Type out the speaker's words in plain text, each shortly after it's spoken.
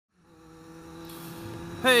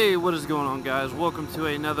Hey, what is going on, guys? Welcome to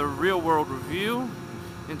another real world review,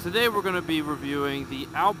 and today we're going to be reviewing the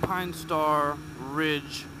Alpinestars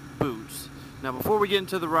Ridge boots. Now before we get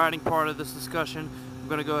into the riding part of this discussion, I'm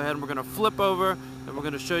going to go ahead and we're going to flip over and we're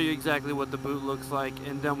going to show you exactly what the boot looks like,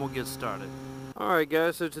 and then we'll get started. Alright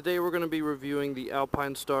guys, so today we're going to be reviewing the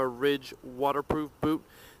Alpinestars Ridge waterproof boot.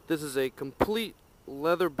 This is a complete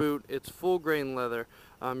leather boot. It's full grain leather.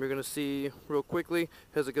 You're going to see real quickly,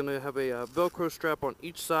 it's going to have a Velcro strap on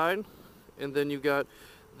each side, and then you've got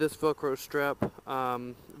this Velcro strap.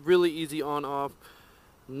 Really easy on off,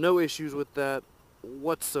 no issues with that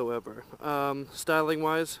whatsoever. Styling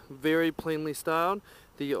wise, very plainly styled.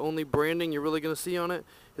 The only branding you're really going to see on it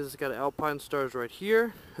is it's got Alpinestars right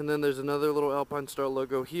here, and then there's another little Alpinestars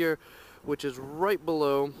logo here, which is right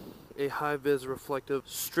below a high-vis reflective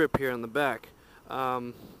strip here in the back.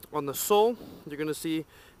 On the sole, you're going to see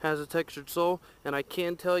has a textured sole, and I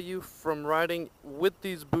can tell you from riding with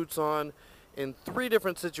these boots on in 3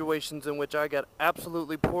 different situations in which I got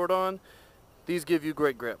absolutely poured on, these give you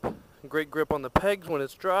great grip. Great grip on the pegs when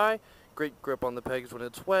it's dry, great grip on the pegs when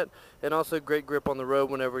it's wet, and also great grip on the road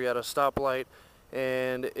whenever you're at a stoplight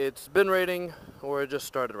and it's been raining or it just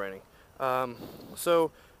started raining.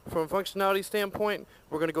 So from a functionality standpoint,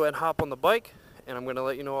 we're going to go ahead and hop on the bike, and I'm going to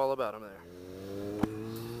let you know all about them there.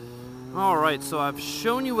 Alright, so I've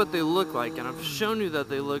shown you what they look like, and I've shown you that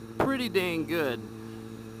they look pretty dang good,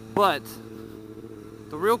 but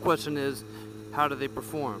the real question is, how do they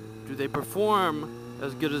perform? Do they perform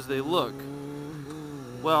as good as they look?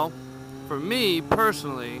 Well, for me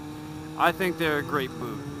personally, I think they're a great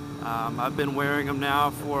boot. I've been wearing them now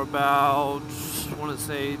for about, I want to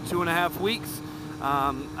say, 2.5 weeks.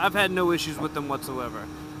 I've had no issues with them whatsoever.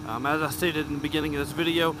 As I stated in the beginning of this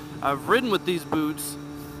video, I've ridden with these boots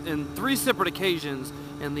in 3 separate occasions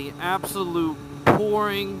in the absolute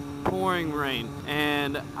pouring rain,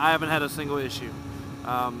 and I haven't had a single issue.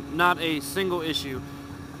 Not a single issue.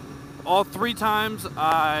 All 3 times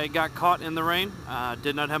I got caught in the rain,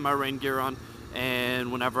 did not have my rain gear on,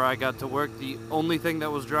 and whenever I got to work, the only thing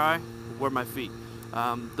that was dry were my feet.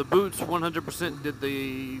 The boots 100% did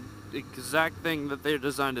the exact thing that they're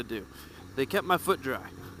designed to do. They kept my foot dry.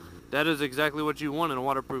 That is exactly what you want in a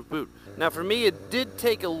waterproof boot. Now for me, it did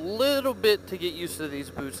take a little bit to get used to these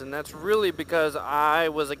boots, and that's really because I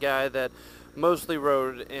was a guy that mostly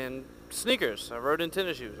rode in sneakers. I rode in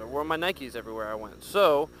tennis shoes. I wore my Nikes everywhere I went.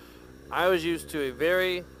 So I was used to a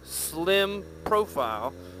very slim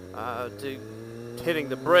profile, to hitting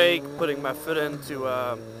the brake, putting my foot into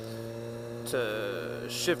to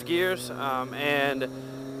shift gears, and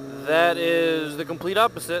that is the complete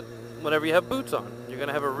opposite whenever you have boots on. You're going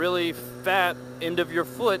to have a really fat end of your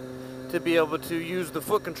foot to be able to use the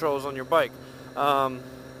foot controls on your bike.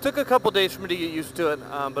 Took a couple days for me to get used to it,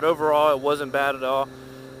 but overall it wasn't bad at all.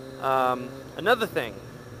 Another thing,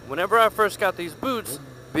 whenever I first got these boots,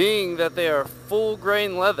 being that they are full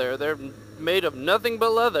grain leather, they're made of nothing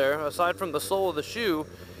but leather aside from the sole of the shoe,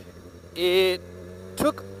 it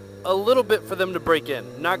took a little bit for them to break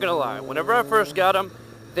in, not gonna lie. Whenever I first got them,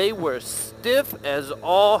 they were stiff as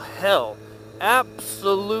all hell.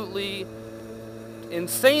 Absolutely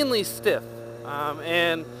insanely stiff.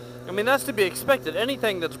 And I mean, that's to be expected.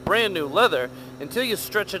 Anything that's brand new leather, until you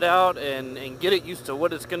stretch it out and get it used to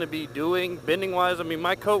what it's going to be doing bending wise. I mean,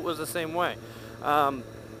 my coat was the same way.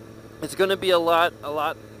 It's going to be a lot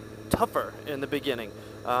tougher in the beginning,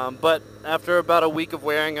 but after about a week of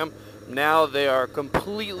wearing them, now they are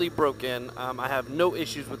completely broken. I have no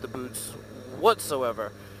issues with the boots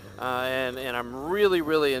whatsoever, and I'm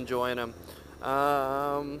really enjoying them.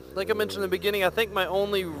 Like I mentioned in the beginning, I think my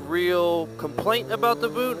only real complaint about the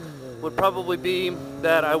boot would probably be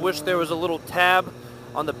that I wish there was a little tab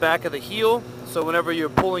on the back of the heel, so whenever you're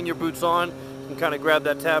pulling your boots on, you can kind of grab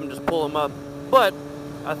that tab and just pull them up. But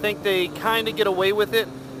I think they kind of get away with it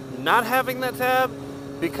not having that tab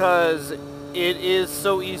because it is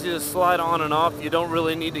so easy to slide on and off. You don't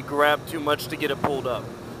really need to grab too much to get it pulled up.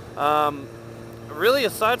 Really,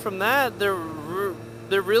 aside from that, there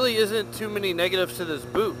really isn't too many negatives to this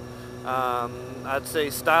boot. I'd say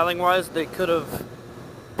styling wise, they could have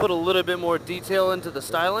put a little bit more detail into the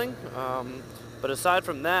styling, but aside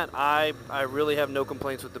from that, I really have no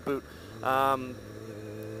complaints with the boot.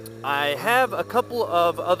 I have a couple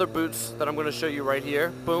of other boots that I'm going to show you right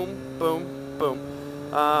here. Boom, boom, boom.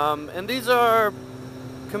 And these are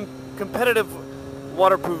competitive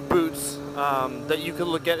waterproof boots that you can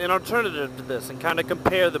look at an alternative to this and kind of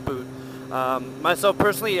compare the boot. Myself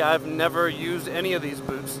personally, I've never used any of these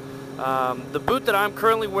boots. The boot that I'm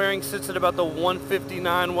currently wearing sits at about the $159,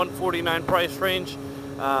 $149 price range.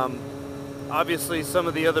 Obviously some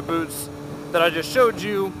of the other boots that I just showed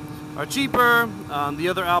you are cheaper. The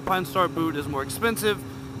other Alpinestars boot is more expensive,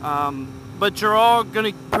 but you're all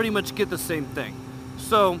gonna pretty much get the same thing.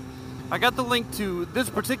 So I got the link to this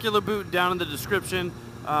particular boot down in the description,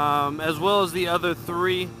 as well as the other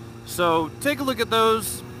 3. So take a look at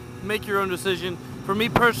those, make your own decision. For me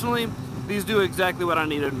personally, these do exactly what I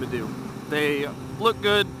needed them to do. They look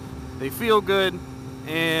good, they feel good,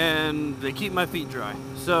 and they keep my feet dry.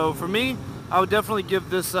 So for me, I would definitely give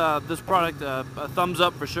this this product a thumbs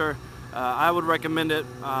up for sure. I would recommend it.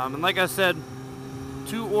 And like I said,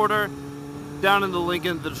 to order, down in the link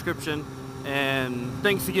in the description. And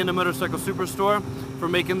thanks again to Motorcycle Superstore for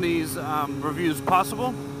making these reviews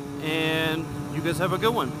possible. And you guys have a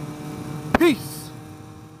good one. Peace!